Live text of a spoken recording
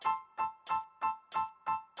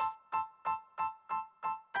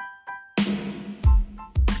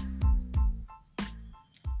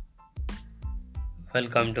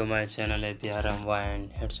Welcome to my channel APRM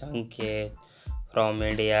Wine. It's Ankit from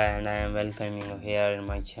India and I am welcoming you here in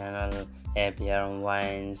my channel APRM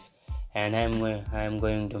Wines, and I'm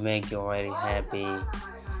going to make you very happy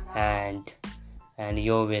and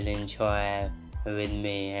you will enjoy with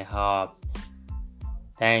me, I hope.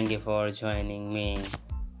 Thank you for joining me.